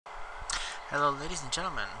Hello ladies and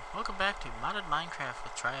gentlemen, welcome back to Modded Minecraft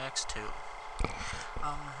with Triaxx2.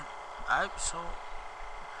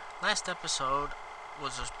 Last episode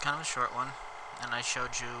was kind of a short one, and I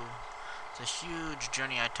showed you the huge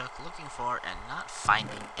journey I took looking for and not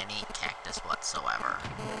finding any cactus whatsoever.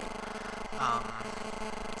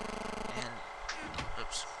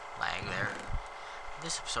 Oops, lag there.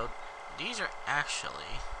 This episode, these are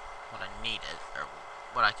actually what I needed, or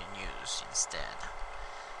what I can use instead.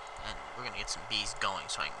 And we're gonna get some bees going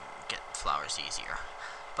so I can get flowers easier.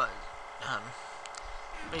 But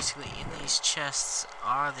basically, in these chests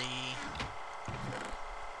are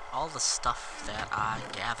all the stuff that I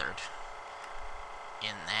gathered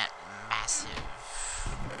in that massive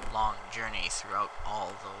long journey throughout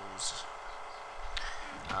all those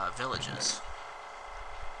villages.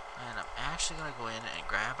 And I'm actually gonna go in and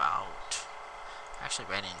grab out. I actually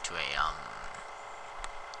ran into a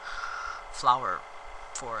flower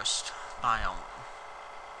forest biome,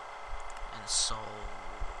 and so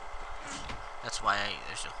that's why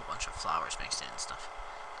there's a whole bunch of flowers mixed in and stuff.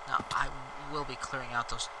 Now I will be clearing out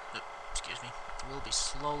those we'll be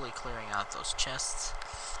slowly clearing out those chests,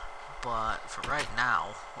 but for right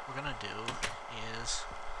now what we're gonna do is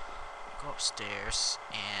go upstairs,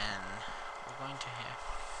 and we're going to have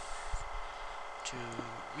to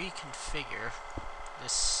reconfigure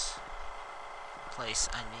this place.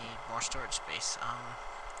 I need more storage space.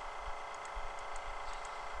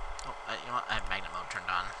 You know what? I have magnet mode turned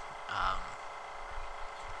on.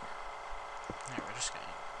 There, we're just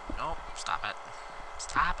gonna. Nope, stop it.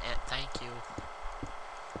 Stop it, thank you.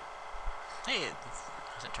 Hey,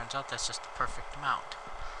 as it turns out, that's just the perfect amount.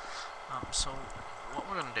 So, what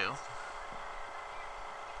we're gonna do.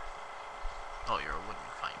 Oh, you're a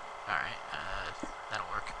wooden pipe. Alright,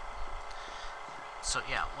 that'll work. So,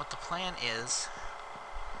 yeah, what the plan is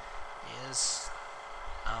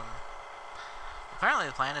apparently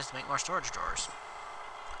the plan is to make more storage drawers.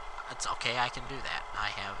 It's okay, I can do that. I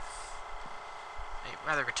have a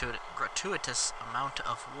rather gratuitous amount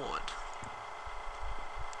of wood.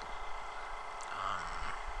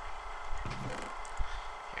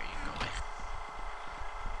 Here you go.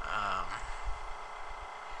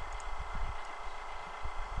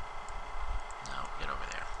 No, get over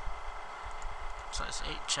there. So it's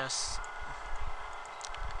 8 chests.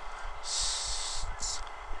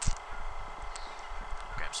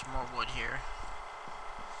 Grab some more wood here,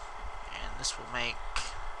 and this will make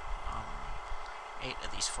 8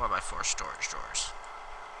 of these 4x4 storage drawers.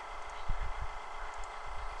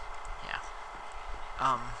 Yeah.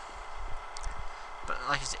 But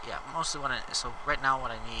like I said, yeah, mostly so right now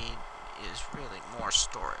what I need is really more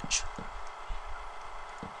storage.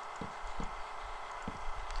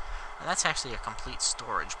 And that's actually a complete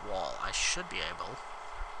storage wall. I should be able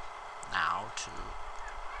now to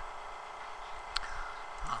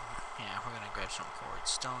yeah, we're gonna grab some quarried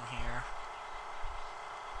stone here.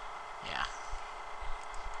 Yeah.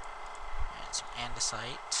 And some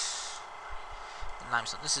andesite. And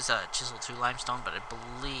limestone. This is a chisel 2 limestone, but I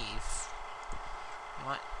believe... You know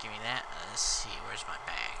what? Give me that. Let's see, where's my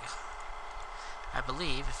bag? I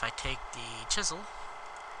believe if I take the chisel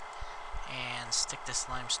and stick this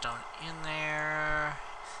limestone in there...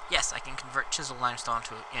 Yes, I can convert chisel limestone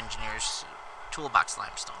to engineer's toolbox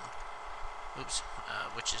limestone. Oops,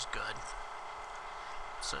 which is good.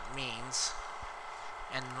 So it means,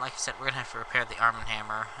 and like I said, we're gonna have to repair the arm and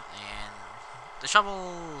hammer, and the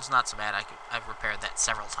shovel's not so bad. I've repaired that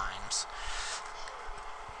several times.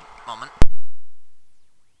 Moment.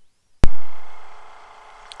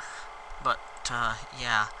 But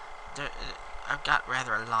yeah, I've got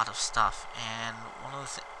rather a lot of stuff, and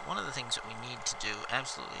one of the things that we need to do,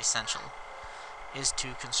 absolutely essential, is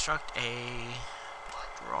to construct a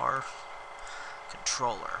drawer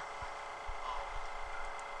controller.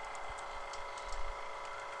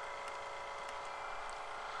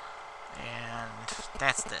 And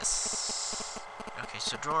that's this. Okay,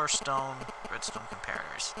 so drawer stone, redstone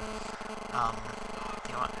comparators.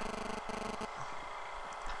 You know what?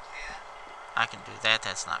 I can do that,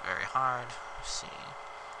 that's not very hard. Let's see.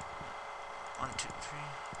 1, 2, 3,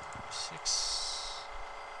 6.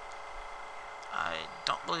 I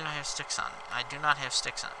don't believe I have sticks on me. I do not have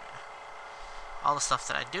sticks on me. All the stuff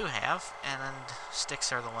that I do have, and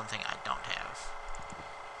sticks are the one thing I don't have.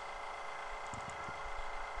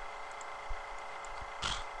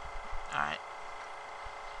 Alright.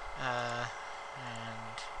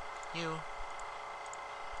 And you.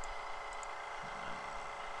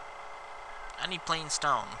 I need plain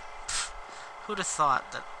stone. Who'd have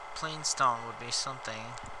thought that plain stone would be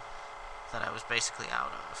something that I was basically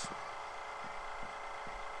out of?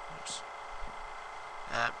 Oops.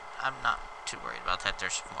 I'm not too worried about that.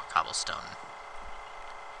 There's more cobblestone.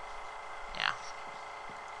 Yeah.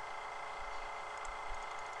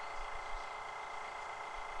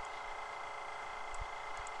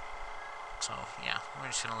 So, yeah, we're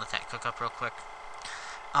just gonna let that cook up real quick.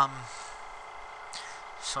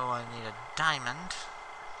 So I need a diamond.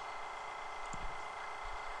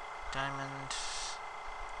 Diamond.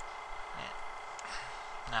 Yeah.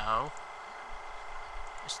 No.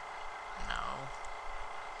 Just, no.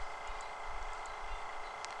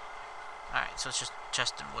 Alright, so it's just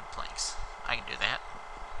chest and wood planks. I can do that.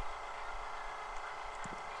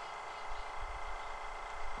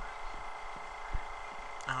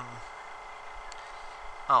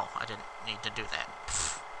 Oh, I didn't need to do that.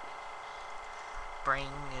 Pfft. Brain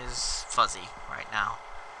is fuzzy right now.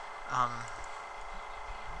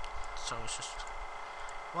 So it's just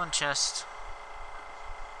one chest.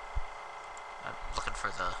 I'm looking for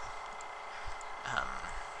the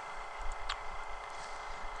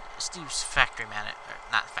Steve's factory manager,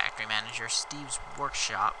 not factory manager, Steve's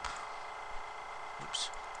workshop. Oops.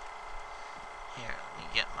 Here, let me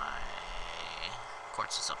get my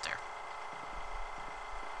quartzes up there.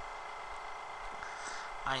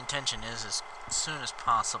 My intention is, as soon as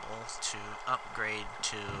possible, to upgrade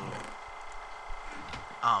to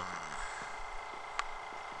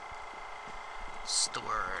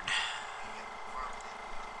stored.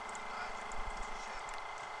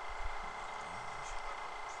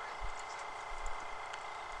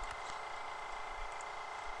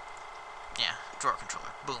 Yeah, drawer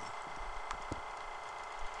controller. Boom.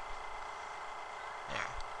 There.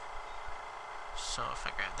 So if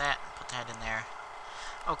I grab that and put that in there.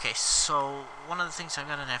 Okay, so one of the things I'm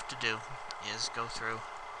gonna have to do is go through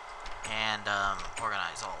and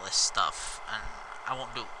organize all this stuff. And I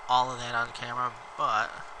won't do all of that on camera,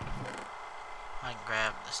 but I can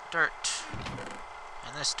grab this dirt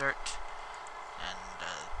and this dirt and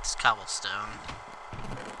this cobblestone.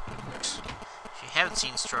 If you haven't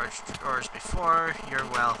seen storage drawers before, you're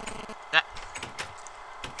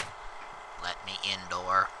let me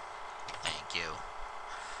indoor. Thank you.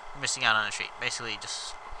 You're missing out on a treat. Basically,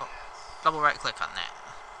 just double right click on that,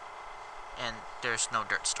 and there's no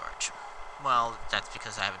dirt storage. Well, that's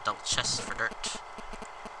because I have a double chest for dirt.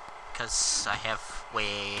 Because I have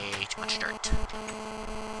way too much dirt.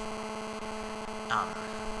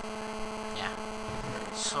 Yeah.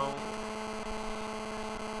 So,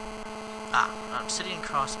 obsidian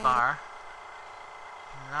crossbar.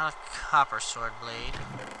 Not a copper sword blade.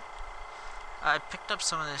 I picked up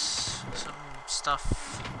some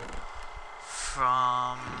stuff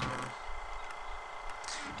from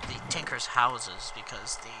the Tinker's houses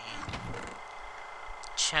because the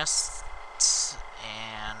chests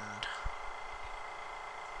and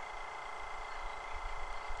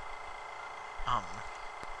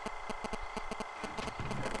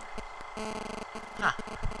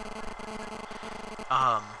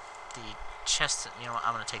the chest, you know what,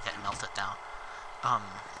 I'm gonna take that and melt it down.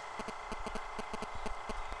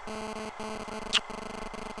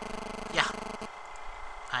 Yeah.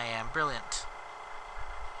 I am brilliant.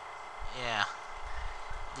 Yeah.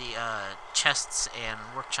 The chests and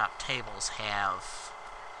workshop tables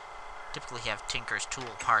typically have Tinker's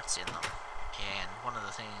tool parts in them. And one of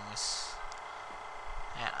the things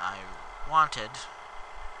that I wanted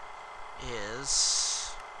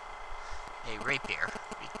is a rapier,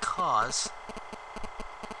 because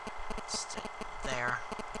stick there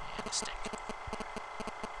and a stick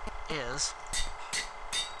is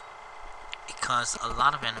because a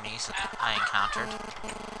lot of enemies that I encountered,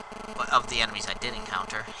 of the enemies I did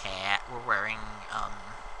encounter, were wearing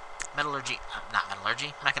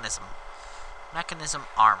mechanism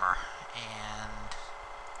armor. And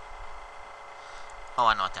oh,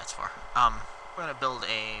 I know what that's for. We're gonna build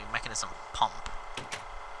a mechanism pump,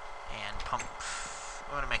 and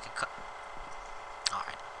we're gonna make a cut.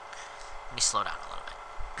 Alright, let me slow down a little bit.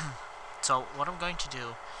 So what I'm going to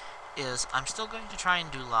do is, I'm still going to try and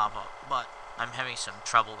do lava, but I'm having some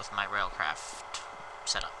trouble with my railcraft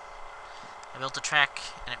setup. I built a track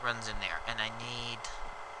and it runs in there, and I need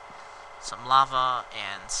some lava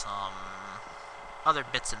and some other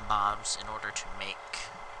bits and bobs in order to make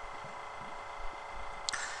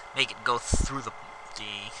it go through the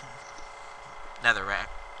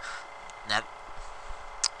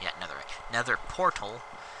nether portal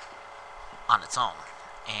on its own.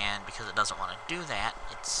 And because it doesn't want to do that,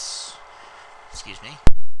 excuse me.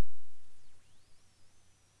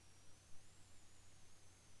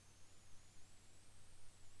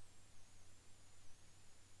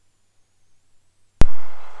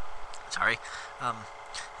 Sorry.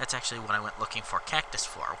 That's actually what I went looking for cactus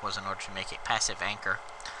for, was in order to make a passive anchor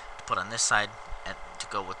put on this side and to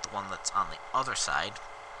go with the one that's on the other side.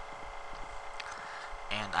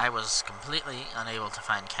 And I was completely unable to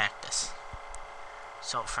find cactus.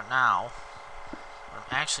 So for now, what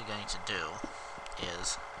I'm actually going to do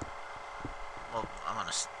is, well, I'm going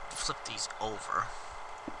to flip these over.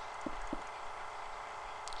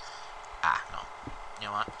 Ah, no. You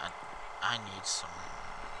know what? I need some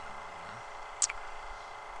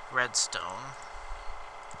redstone.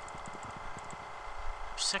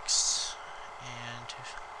 6 and 2.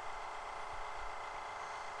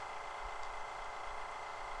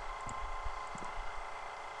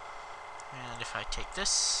 And if I take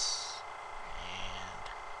this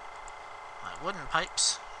and my wooden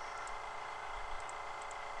pipes,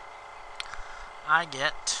 I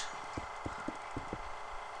get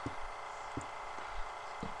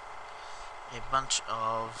a bunch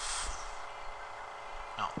of,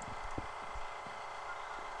 no,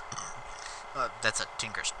 that's a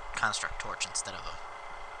Tinker's construct torch instead of a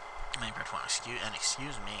Minecraft one.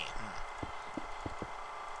 Excuse me.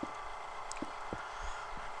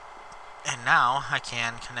 And now I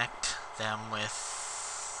can connect them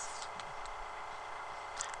with.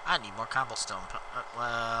 I need more cobblestone.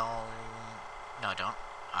 Well, no, I don't.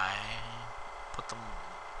 I put them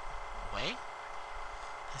away.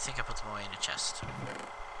 I think I put them away in a chest.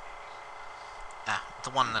 Ah, the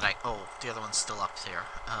one that oh, the other one's still up there.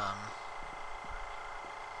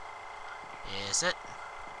 Is it?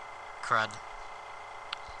 Crud.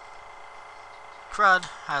 Crud,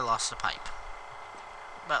 I lost a pipe.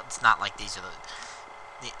 Well, it's not like these are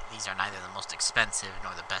these are neither the most expensive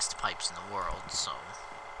nor the best pipes in the world, so.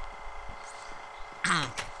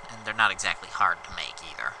 And they're not exactly hard to make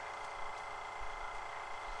either.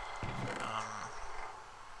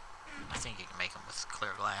 I think you can make them with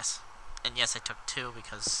clear glass. And yes, I took 2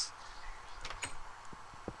 because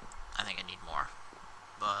I think I need more.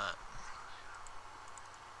 But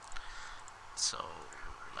so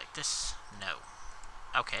like this, no.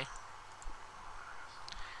 Okay.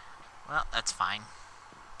 Well, that's fine.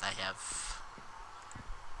 I have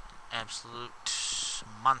an absolute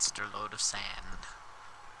monster load of sand.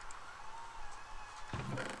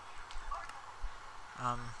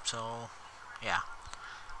 So yeah.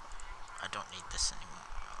 I don't need this anymore.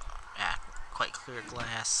 Yeah, quite clear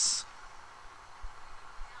glass.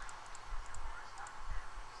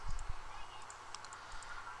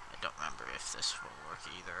 I don't remember if this will work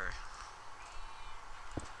either.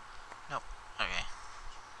 Nope. Okay.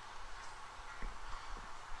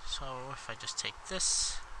 So if I just take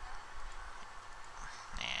this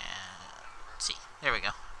and see, there we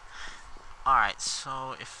go. Alright,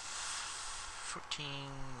 so if 14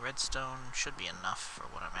 redstone should be enough for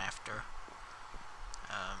what I'm after.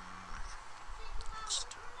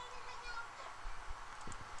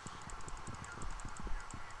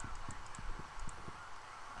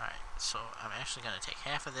 Alright, so I'm actually going to take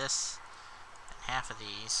half of this and half of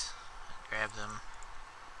these and grab them.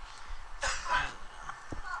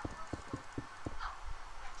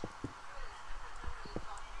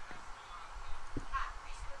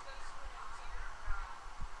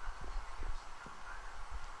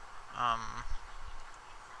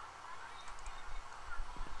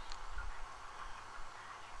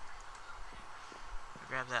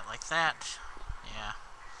 Grab that like that. Yeah.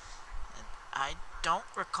 And I don't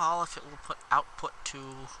recall if it will put output to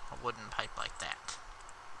a wooden pipe like that.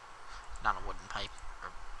 Not a wooden pipe,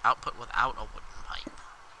 or output without a wooden pipe.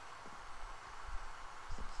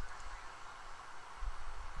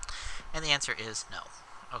 And the answer is no.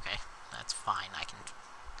 Okay, that's fine.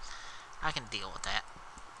 I can deal with that.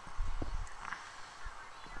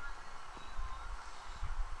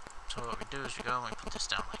 So what we do is we go and we put this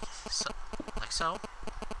down like so.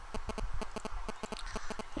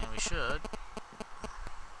 And we should.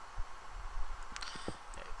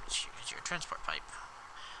 Here's your transport pipe.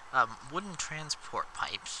 Wooden transport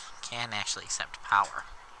pipes can actually accept power.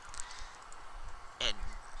 It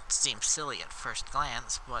seems silly at first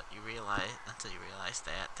glance, but until you realize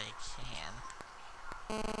that they can.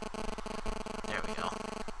 There we go.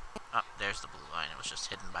 Oh, there's the blue line. It was just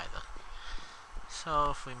hidden by the. So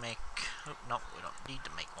if we make, oh, no, we don't need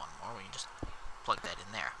to make one more. We can just plug that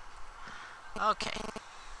in there. Okay.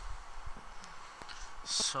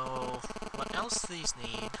 So what else these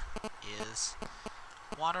need is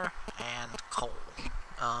water and coal.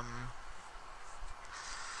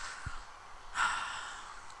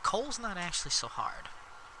 Coal's not actually so hard.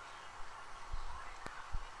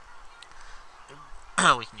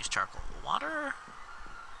 We can use charcoal. Water?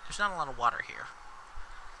 There's not a lot of water here.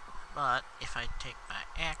 But if I take my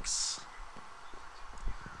axe,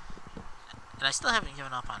 and I still haven't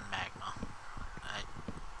given up on magma. I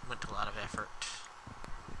went to lot of effort.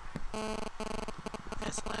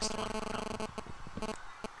 That's the last one. No.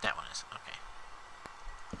 That one is. Okay.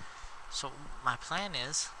 So my plan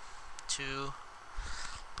is to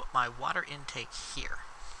put my water intake here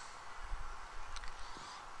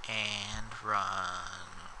and run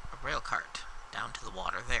a rail cart down to the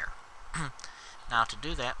water there. Now to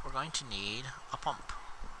do that, we're going to need a pump.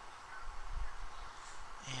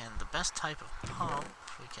 And the best type of pump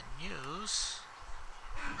we can use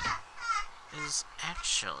is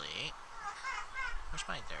actually... Where's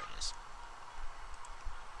my... There it is.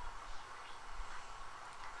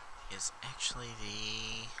 Is actually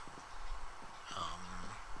the...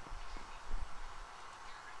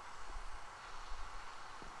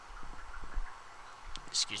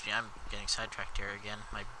 Excuse me, I'm getting sidetracked here again.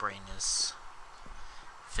 My brain is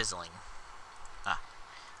fizzling.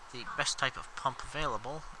 The best type of pump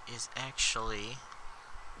available is actually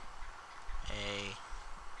a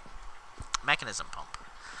mechanism pump,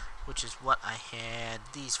 which is what I had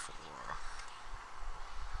these for.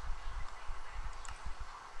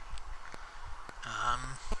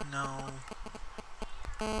 No.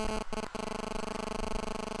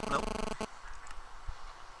 Nope.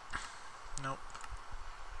 Nope.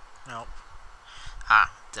 Nope.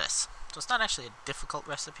 This. So it's not actually a difficult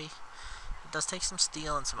recipe. It does take some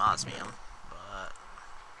steel and some osmium, but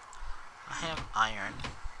I have iron.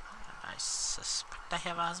 I suspect I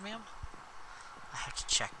have osmium. I have to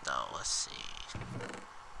check though. Let's see.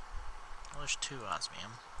 Well, there's 2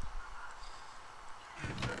 osmium.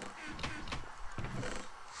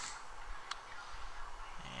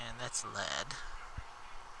 And that's lead.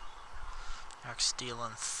 Dark steel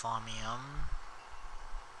and thaumium.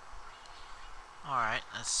 Alright,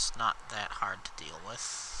 that's not that hard to deal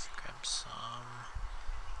with. Grab some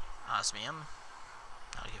osmium.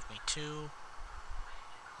 That'll give me 2.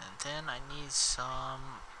 And then I need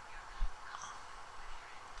some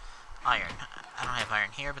iron. I don't have iron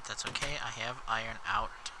here, but that's okay. I have iron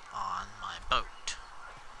out on my boat.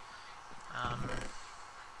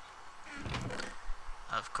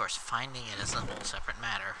 Of course, finding it is a whole separate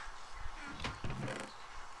matter.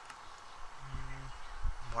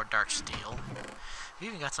 More dark steel. We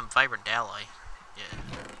even got some vibrant alloy. Yeah,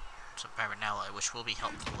 some vibrant alloy, which will be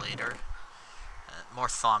helpful later. More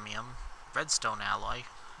thaumium, redstone alloy,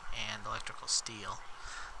 and electrical steel.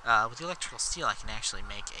 With the electrical steel, I can actually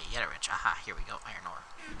make a yeta wrench. Aha, here we go, iron ore.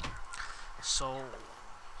 So,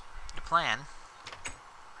 the plan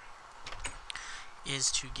is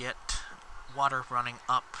to get water running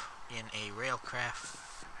up in a railcraft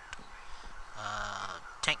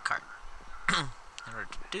tank cart. In order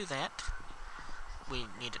to do that, we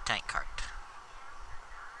need a tank cart.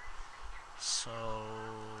 So,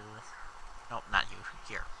 nope, not you,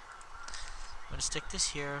 here. I'm going to stick this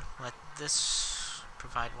here, let this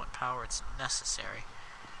provide what power it's necessary,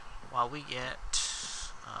 while we get,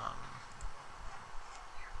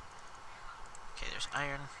 okay, there's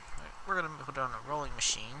iron. We're going to put on a rolling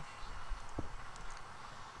machine,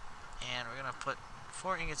 and we're going to put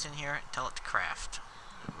 4 ingots in here and tell it to craft.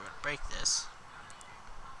 We're going to break this,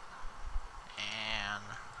 and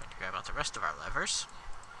we're going to grab out the rest of our levers,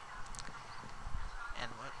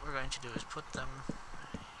 and what we're going to do is put them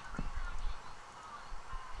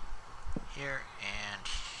here and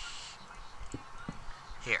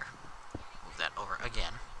here. Move that over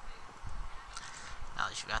again. Now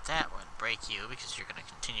that you've got that, we're going to break you because you're going to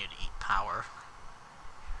continue to eat power.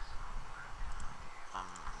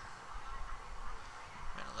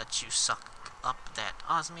 We're going to let you suck up that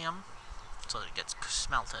osmium so that it gets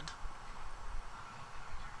smelted.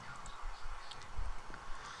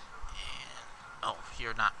 And, oh,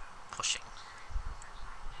 you're not pushing.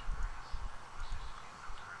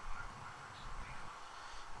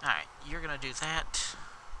 Alright, you're going to do that.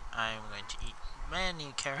 I'm going to eat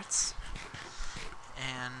many carrots.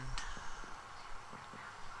 And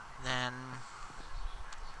then,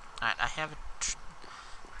 alright, I have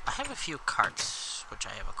a few carts which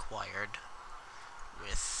I have acquired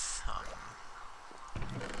with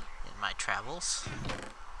in my travels.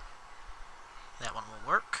 That one will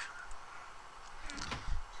work.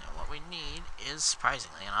 And what we need is,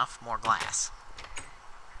 surprisingly enough, more glass.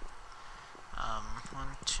 1,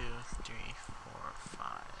 2, 3, 4, 5.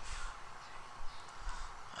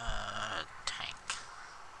 Tank.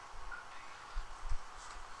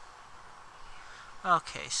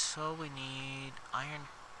 Okay, so we need iron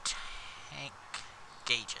tank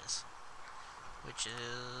gauges, which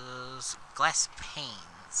is glass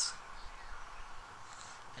panes.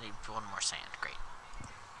 I need 1 more sand. Great.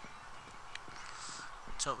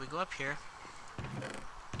 So we go up here.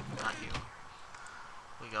 Not you.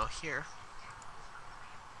 We go here.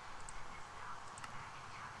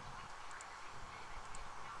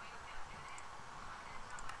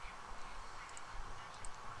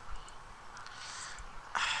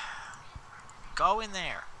 Go in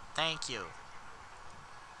there. Thank you.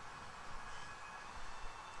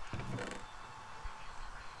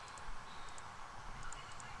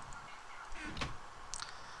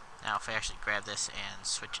 Now if I actually grab this and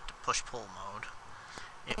switch it to push-pull mode,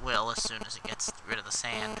 it will as soon as it gets rid of the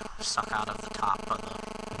sand stuck out of the top of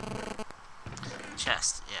the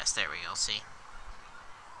chest. Yes, there we go, see?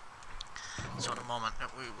 So in a moment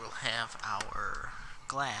we will have our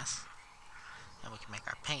glass, and we can make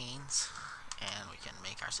our panes, and we can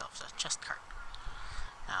make ourselves a chest cart.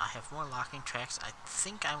 Now I have more locking tracks. I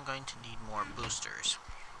think I'm going to need more boosters.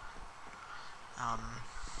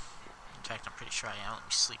 In fact, I'm pretty sure I am. Let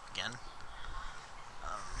me sleep again.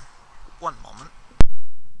 One moment.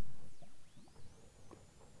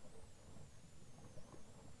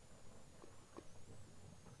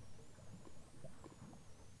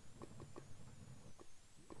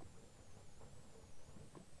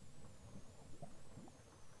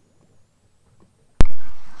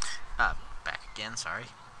 Back again, sorry.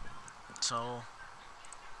 So,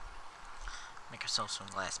 make ourselves some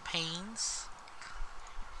glass panes.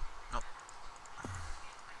 Nope.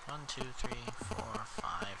 1, 2, 3, 4,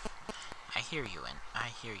 5. I hear you,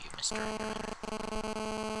 Mr. Enderman.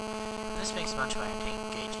 This makes a bunch of iron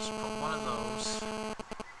tank gauges. You put one of those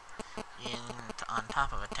on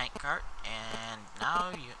top of a tank cart, and now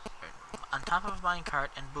you on top of a mine cart,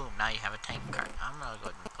 and boom, now you have a tank cart. I'm gonna go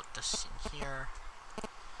ahead and put this in here,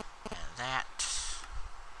 and that.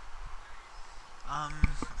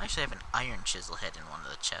 I actually have an iron chisel head in one of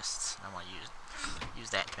the chests, and I want to use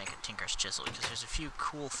that to make a tinker's chisel, because there's a few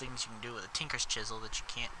cool things you can do with a tinker's chisel that you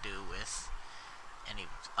can't do with any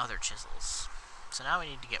other chisels. So now we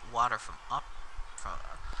need to get water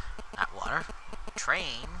not water,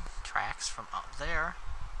 train tracks from up there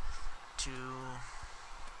to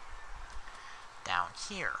down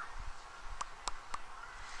here.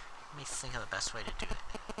 Let me think of the best way to do it.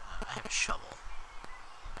 I have a shovel.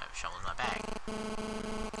 I have a shovel in my bag.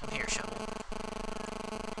 Come here, shovel.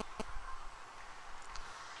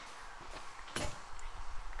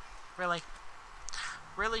 Really?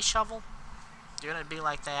 Really, shovel? You're gonna be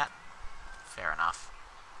like that? Fair enough.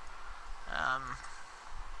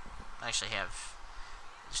 I actually have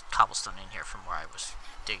just cobblestone in here from where I was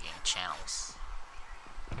digging channels.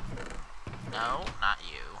 No, not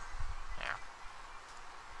you. There.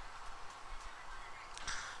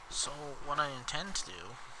 So, what I intend to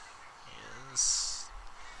do is...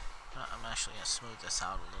 I'm actually going to smooth this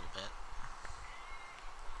out a little bit.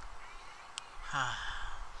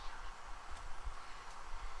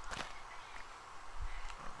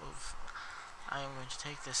 I am going to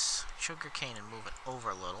take this sugar cane and move it over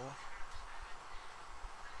a little.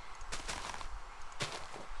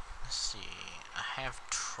 Let's see, I have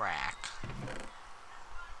track.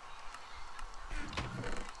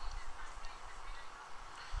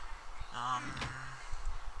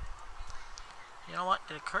 You know what?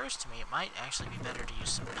 It occurs to me it might actually be better to use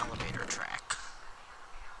some elevator track.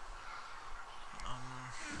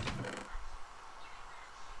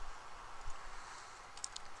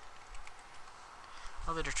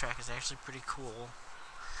 Elevator track is actually pretty cool.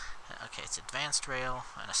 Okay, it's advanced rail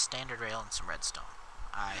and a standard rail and some redstone.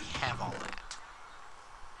 I have all that.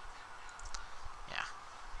 Yeah.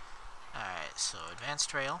 Alright, so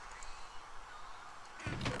advanced rail.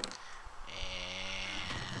 And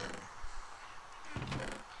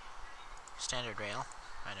standard rail.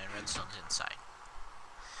 And then redstone's inside.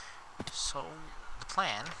 So, the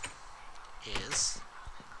plan is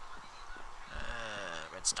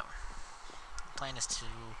redstone. The plan is to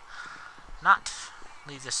not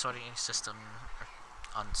leave this sorting system, or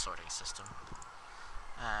unsorting system.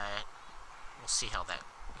 We'll see how that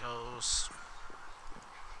goes.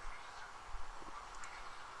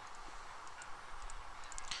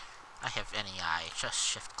 I have NEI, just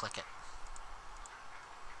shift click it.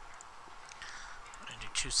 I'm gonna do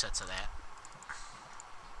 2 sets of that.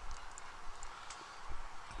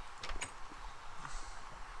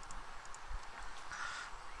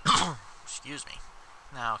 Excuse me.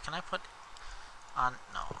 Now, can I put on...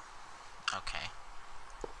 No. Okay.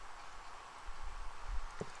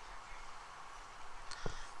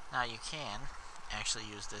 Now you can actually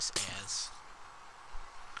use this as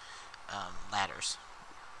ladders.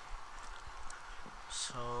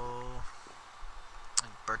 So,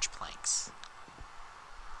 like birch planks.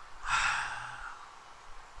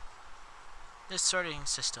 This sorting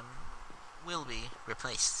system will be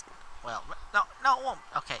replaced. Well, no, it won't.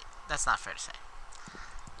 Okay, that's not fair to say.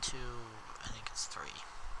 2, I think it's 3.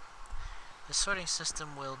 The sorting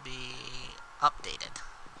system will be updated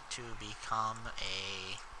to become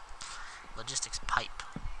a logistics pipe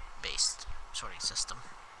based sorting system.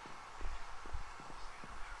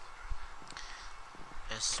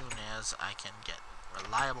 as soon as I can get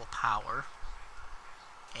reliable power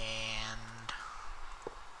and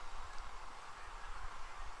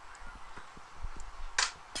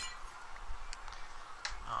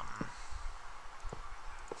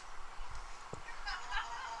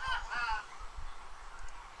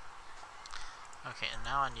okay, and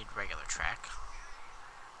now I need regular track.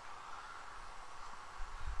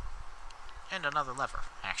 And another lever,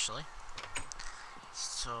 actually.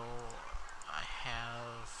 So I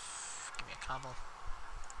have, give me a cobble.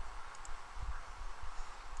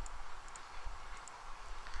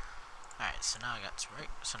 Alright, so now I got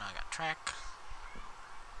track.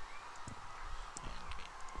 And give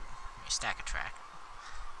me a stack of track.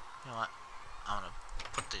 You know what? I'm gonna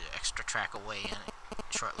put the extra track away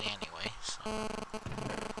shortly anyway, so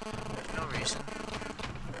there's no reason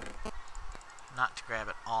not to grab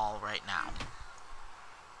it all right now.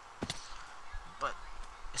 But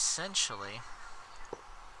essentially,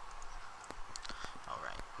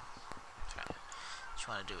 alright, what you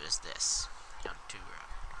want to do is this. You want to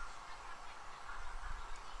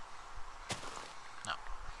no,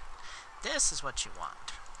 this is what you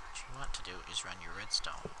want. What you want to do is run your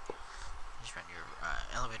redstone. Just run your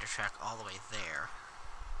elevator track all the way there.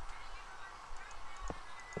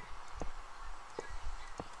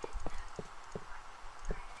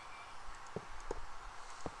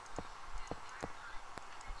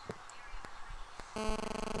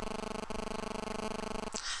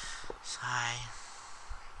 Sigh.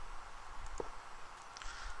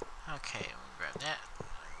 Okay, we'll grab that.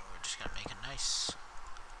 We're just gonna make it nice.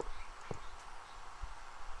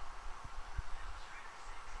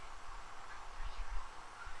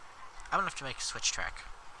 I'm gonna have to make a switch track.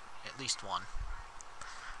 At least one.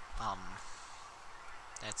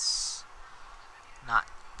 That's not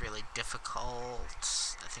really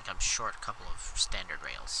difficult. I think I'm short a couple of standard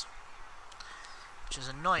rails. Which is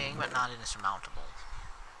annoying, but not insurmountable.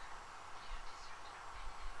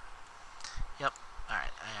 Yep,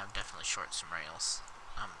 alright, I am definitely short some rails.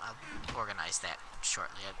 I'll organize that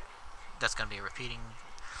shortly. That's going to be a repeating...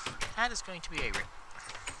 That is going to be a...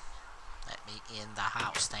 Let me in the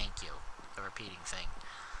house, thank you. A repeating thing.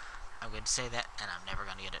 I'm going to say that, and I'm never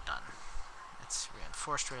going to get it done. It's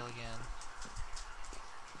reinforced rail again.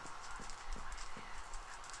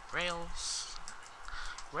 Rails.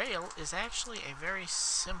 Rail is actually a very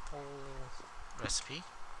simple recipe.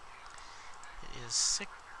 It is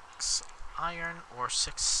 6 iron or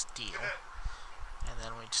 6 steel, and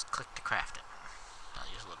then we just click to craft it. I'll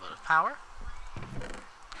use a little bit of power,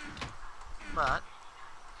 but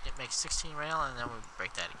it makes 16 rail, and then we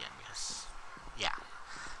break that again because, yeah.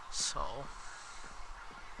 So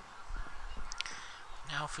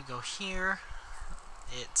now if we go here,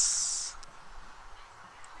 it's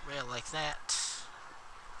rail like that.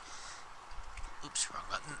 Oops, wrong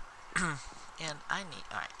button. And I need,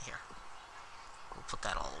 alright, here. We'll put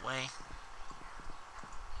that all away.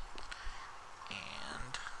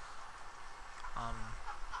 And,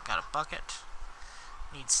 got a bucket.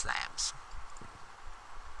 Need slabs.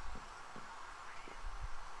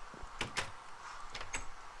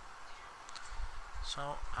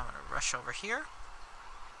 So, I'm going to rush over here.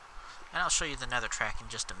 And I'll show you the nether track in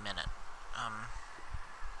just a minute.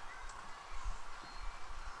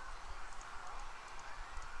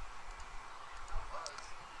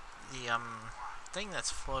 The thing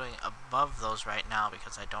that's floating above those right now,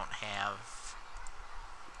 because I don't have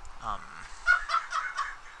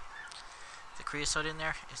the creosote in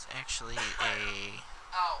there, is actually a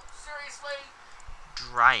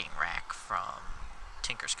drying rack from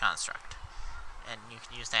Tinker's Construct, and you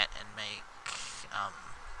can use that and make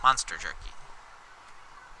monster jerky.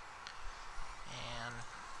 And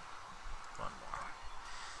one more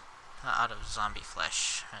out of zombie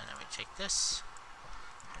flesh, and then we take this.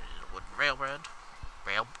 Wooden rail bed,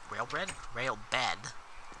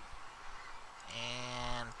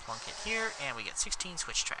 and plunk it here, and we get 16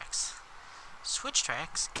 switch tracks. Switch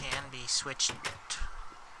tracks can be switched,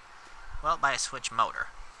 well, by a switch motor,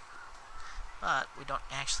 but we don't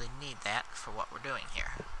actually need that for what we're doing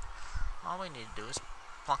here. All we need to do is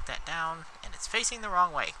plunk that down, and it's facing the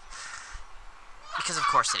wrong way, because of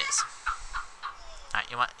course it is. Alright,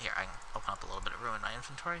 you know what? Here, I can open up a little bit of room in my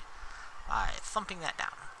inventory by thumping that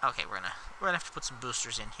down. Okay, we're gonna have to put some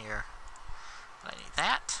boosters in here. But I need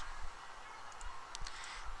that.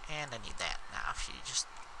 And I need that. Now, if you just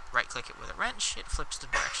right-click it with a wrench, it flips the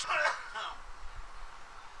direction.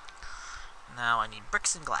 Now I need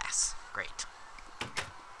bricks and glass. Great.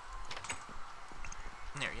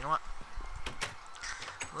 There, you know what?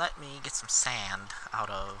 Let me get some sand out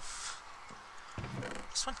of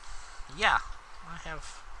this one. Yeah, I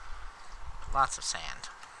have Lots of sand.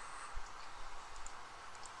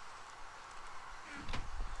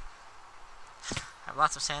 I have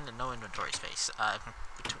lots of sand and no inventory space.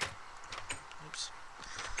 Oops.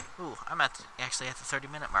 Ooh, I'm actually at the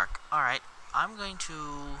 30-minute mark. Alright, I'm going to...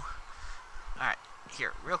 Alright,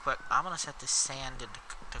 here, real quick, I'm going to set this sand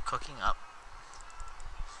into cooking up.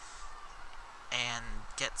 And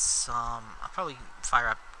get some... I'll probably fire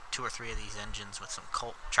up 2 or 3 of these engines with some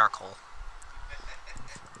charcoal.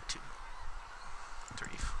 2, 3,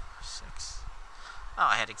 4, 6. Oh,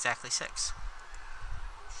 I had exactly 6.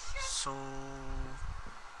 So...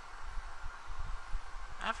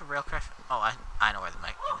 I have a railcraft. Oh, I know where the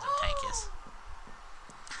mechanism tank is.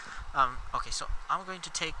 Okay, so I'm going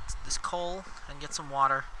to take this coal and get some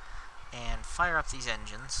water and fire up these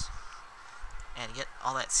engines and get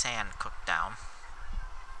all that sand cooked down.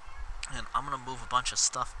 And I'm going to move a bunch of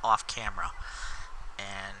stuff off camera,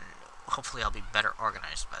 and hopefully I'll be better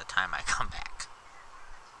organized by the time I come back.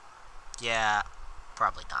 Yeah,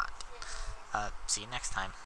 probably not. See you next time.